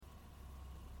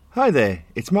Hi there,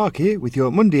 it's Mark here with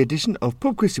your Monday edition of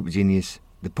Pub Quiz Super Genius,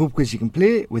 the pub quiz you can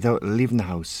play without leaving the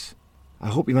house. I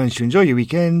hope you managed to enjoy your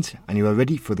weekend and you are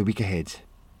ready for the week ahead.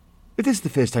 If this is the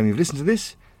first time you've listened to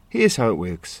this, here's how it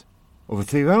works. Over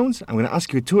 3 rounds, I'm going to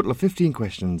ask you a total of 15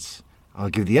 questions. I'll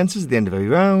give the answers at the end of every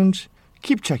round,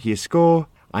 keep track of your score,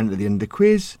 and at the end of the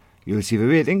quiz, you'll receive a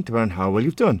rating to learn how well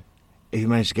you've done. If you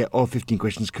manage to get all 15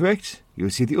 questions correct, you'll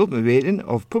receive the ultimate rating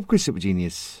of Pub Quiz Super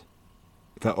Genius.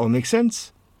 If that all makes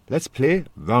sense, let's play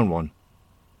round 1.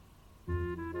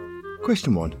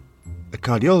 Question 1. A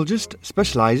cardiologist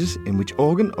specialises in which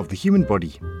organ of the human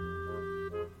body?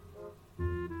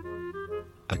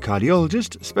 A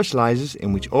cardiologist specialises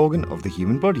in which organ of the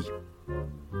human body?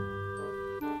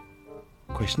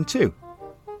 Question 2.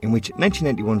 In which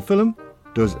 1991 film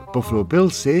does Buffalo Bill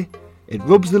say it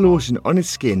rubs the lotion on its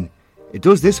skin? It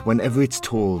does this whenever it's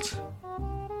told.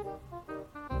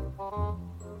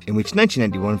 In which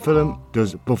 1991 film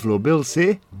does Buffalo Bill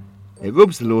say it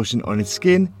rubs the lotion on its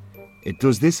skin? It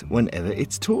does this whenever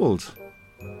it's told.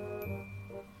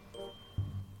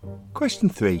 Question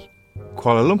 3.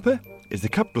 Kuala Lumpur is the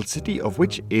capital city of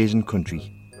which Asian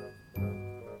country?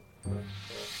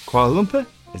 Kuala Lumpur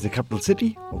is the capital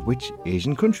city of which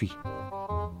Asian country?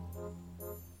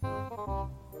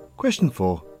 Question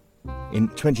 4. In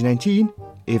 2019,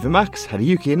 Ava Max had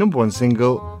a UK number 1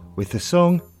 single with the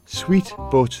song Sweet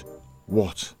But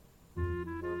What?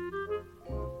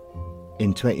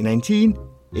 In 2019,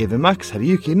 Ava Max had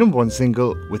a UK number 1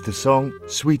 single with the song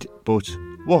Sweet But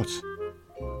What?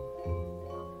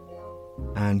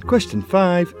 And question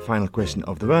 5, final question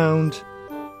of the round.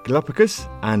 Galapagos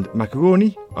and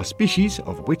macaroni are species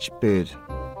of which bird?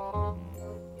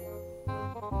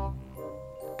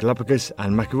 Galapagos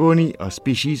and macaroni are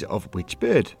species of which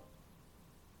bird?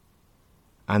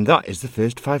 And that is the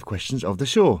first 5 questions of the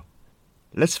show.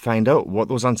 Let's find out what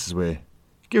those answers were.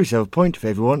 Give yourself a point for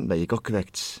everyone that you got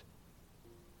correct.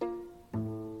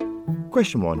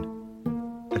 Question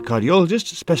 1. A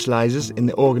cardiologist specialises in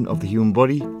the organ of the human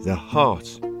body, the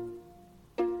heart.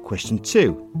 Question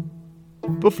 2.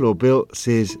 Buffalo Bill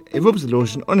says it rubs the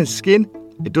lotion on his skin.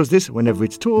 It does this whenever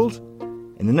it's told.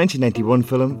 In the 1991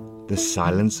 film, The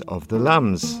Silence of the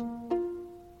Lambs.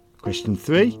 Question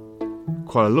 3.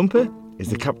 Kuala Lumpur is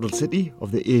the capital city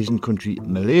of the Asian country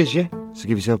Malaysia, so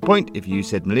give yourself a point if you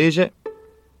said Malaysia.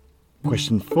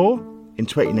 Question 4. In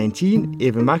 2019,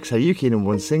 Ava Max had a UK number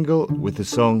 1 single with the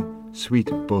song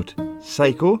Sweet But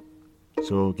Psycho,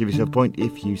 so give yourself a point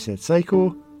if you said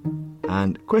Psycho.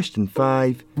 And question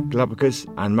 5. Galapagos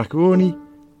and macaroni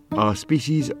are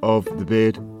species of the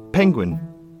bird penguin.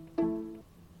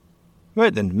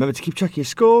 Right then, remember to keep track of your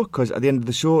score, because at the end of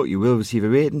the show you will receive a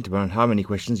rating to learn how many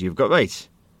questions you've got right.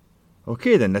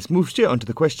 Okay then, let's move straight on to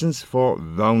the questions for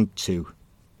round 2.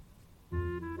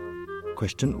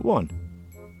 Question 1.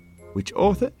 Which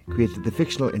author created the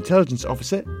fictional intelligence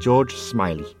officer George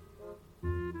Smiley?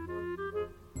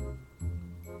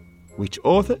 Which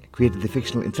author created the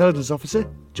fictional intelligence officer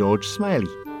George Smiley?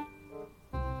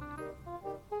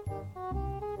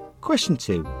 Question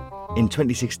 2. In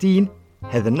 2016,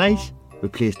 Heather Knight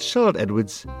replaced Charlotte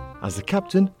Edwards as the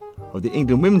captain of the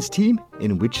England women's team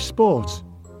in which sport?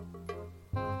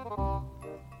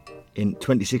 In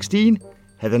 2016,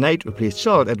 Heather Knight replaced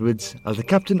Charlotte Edwards as the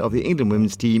captain of the England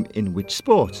women's team in which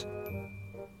sport?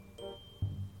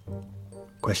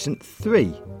 Question 3.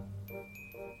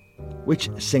 Which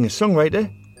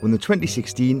singer-songwriter won the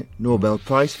 2016 Nobel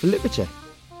Prize for Literature?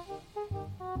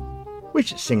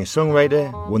 Which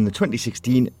singer-songwriter won the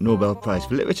 2016 Nobel Prize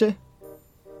for Literature?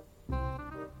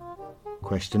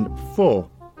 Question 4.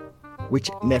 Which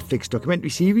Netflix documentary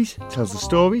series tells the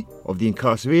story of the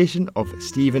incarceration of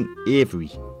Stephen Avery?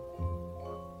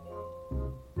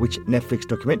 Which Netflix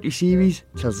documentary series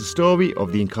tells the story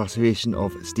of the incarceration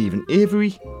of Stephen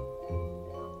Avery?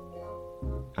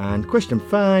 And question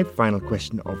 5, final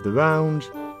question of the round.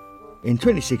 In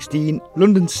 2016,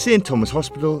 London's St Thomas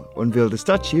Hospital unveiled a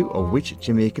statue of which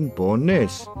Jamaican-born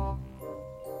nurse?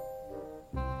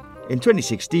 In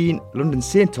 2016, London's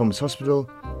St Thomas Hospital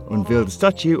unveiled a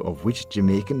statue of which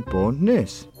Jamaican-born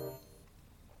nurse?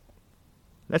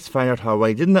 Let's find out how well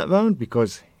you did in that round,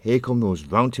 because here come those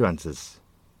round 2 answers.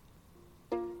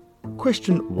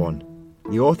 Question 1.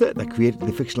 The author that created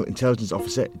the fictional intelligence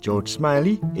officer George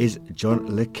Smiley is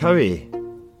John le Carré.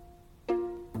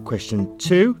 Question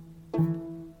 2.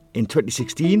 In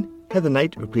 2016, Heather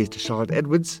Knight replaced Charlotte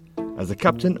Edwards as the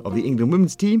captain of the England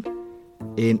women's team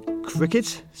in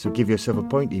cricket, so give yourself a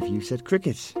point if you said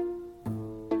cricket.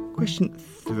 Question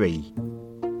 3.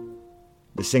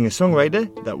 The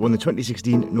singer-songwriter that won the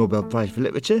 2016 Nobel Prize for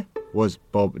Literature was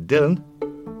Bob Dylan.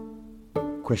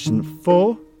 Question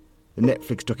 4. The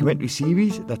Netflix documentary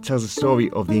series that tells the story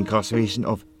of the incarceration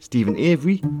of Stephen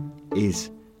Avery is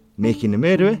Making a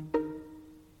Murderer.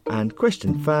 And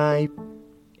question 5.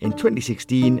 In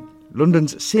 2016,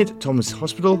 London's St Thomas'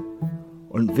 Hospital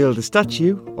unveiled a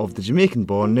statue of the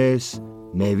Jamaican-born nurse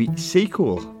Mary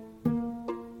Seacole.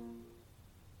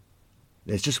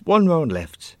 There's just one round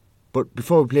left, but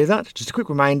before we play that, just a quick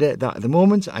reminder that at the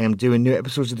moment I am doing new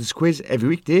episodes of this quiz every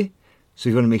weekday, so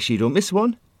if you want to make sure you don't miss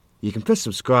one, you can press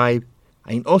subscribe,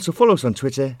 and you can also follow us on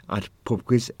Twitter at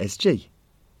PubQuizSG.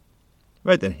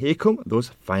 Right then, here come those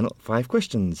final 5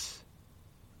 questions.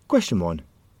 Question 1.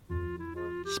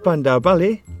 Spandau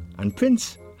Ballet and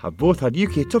Prince have both had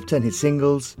UK top 10 hit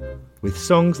singles with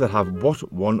songs that have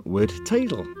what one-word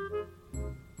title?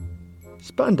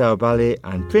 Spandau Ballet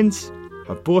and Prince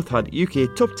have both had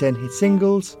UK top 10 hit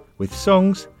singles with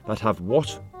songs that have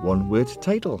what one-word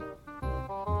title?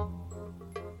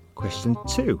 Question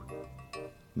 2.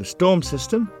 The storm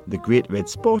system, the Great Red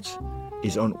Spot,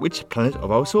 is on which planet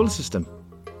of our solar system?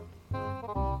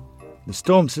 The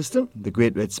storm system, the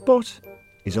Great Red Spot,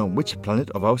 is on which planet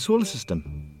of our solar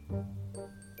system?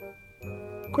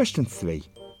 Question 3.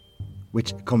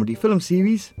 Which comedy film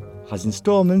series has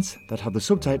instalments that have the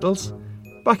subtitles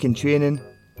Back in Training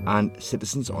and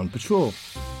Citizens on Patrol?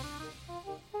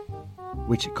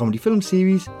 Which comedy film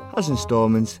series has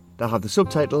instalments that have the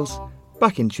subtitles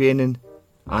Back in Training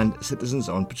and Citizens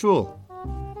on Patrol?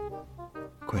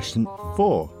 Question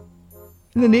 4.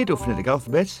 In the NATO phonetic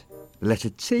alphabet, the letter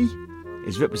T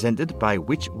is represented by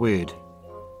which word?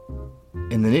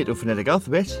 In the NATO phonetic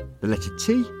alphabet, the letter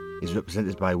T is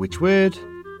represented by which word?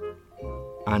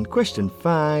 And question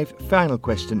 5, final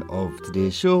question of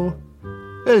today's show.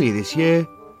 Earlier this year,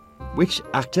 which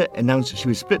actor announced she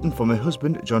was splitting from her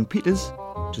husband John Peters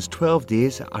just 12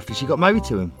 days after she got married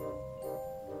to him?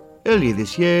 Earlier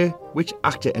this year, which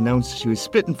actor announced she was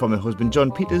splitting from her husband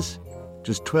John Peters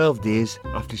just 12 days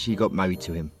after she got married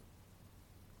to him?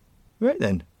 Right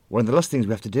then, one of the last things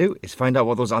we have to do is find out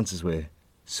what those answers were.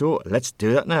 So let's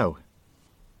do that now.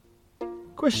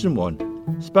 Question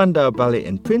 1. Spandau Ballet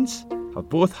and Prince have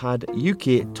both had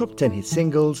UK top 10 hit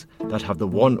singles that have the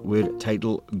one-word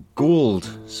title Gold.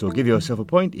 So give yourself a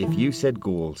point if you said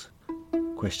gold.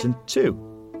 Question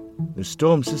 2. The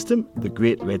storm system, the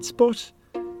Great Red Spot,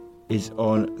 is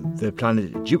on the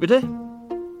planet Jupiter.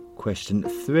 Question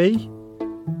 3.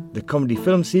 The comedy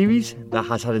film series that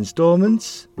has had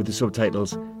instalments with the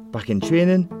subtitles Back in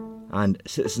Training and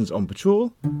Citizens on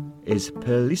Patrol is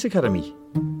Police Academy.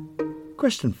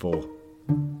 Question 4.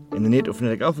 In the NATO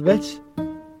phonetic alphabet,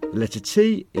 the letter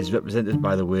T is represented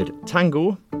by the word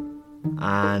tango.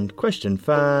 And question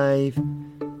 5.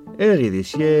 Earlier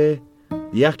this year,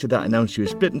 the actor that announced she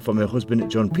was splitting from her husband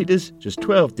John Peters just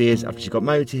 12 days after she got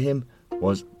married to him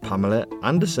was Pamela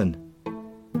Anderson.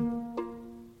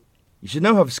 You should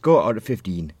now have a score out of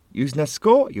 15. Using that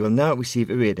score, you will now receive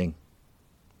a rating.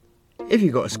 If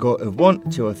you got a score of 1,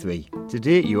 2 or 3,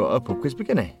 today you are a pub quiz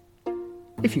beginner.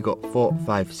 If you got 4,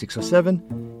 5, 6 or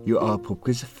 7, you are a pub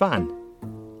quiz fan.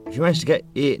 If you managed to get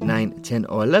 8, 9, 10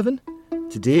 or 11,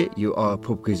 today you are a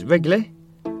pub quiz regular.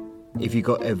 If you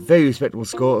got a very respectable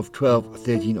score of 12,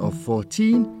 13 or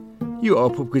 14, you are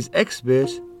a pub quiz expert.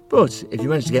 But if you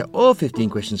managed to get all 15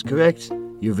 questions correct,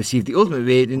 you've received the ultimate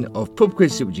rating of Pub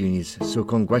Quiz Super Juniors, so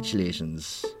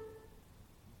congratulations.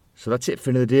 So that's it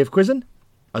for another day of quizzing.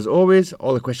 As always,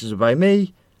 all the questions were by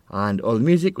me, and all the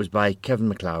music was by Kevin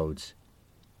MacLeod.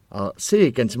 I'll see you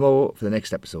again tomorrow for the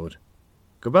next episode.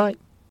 Goodbye.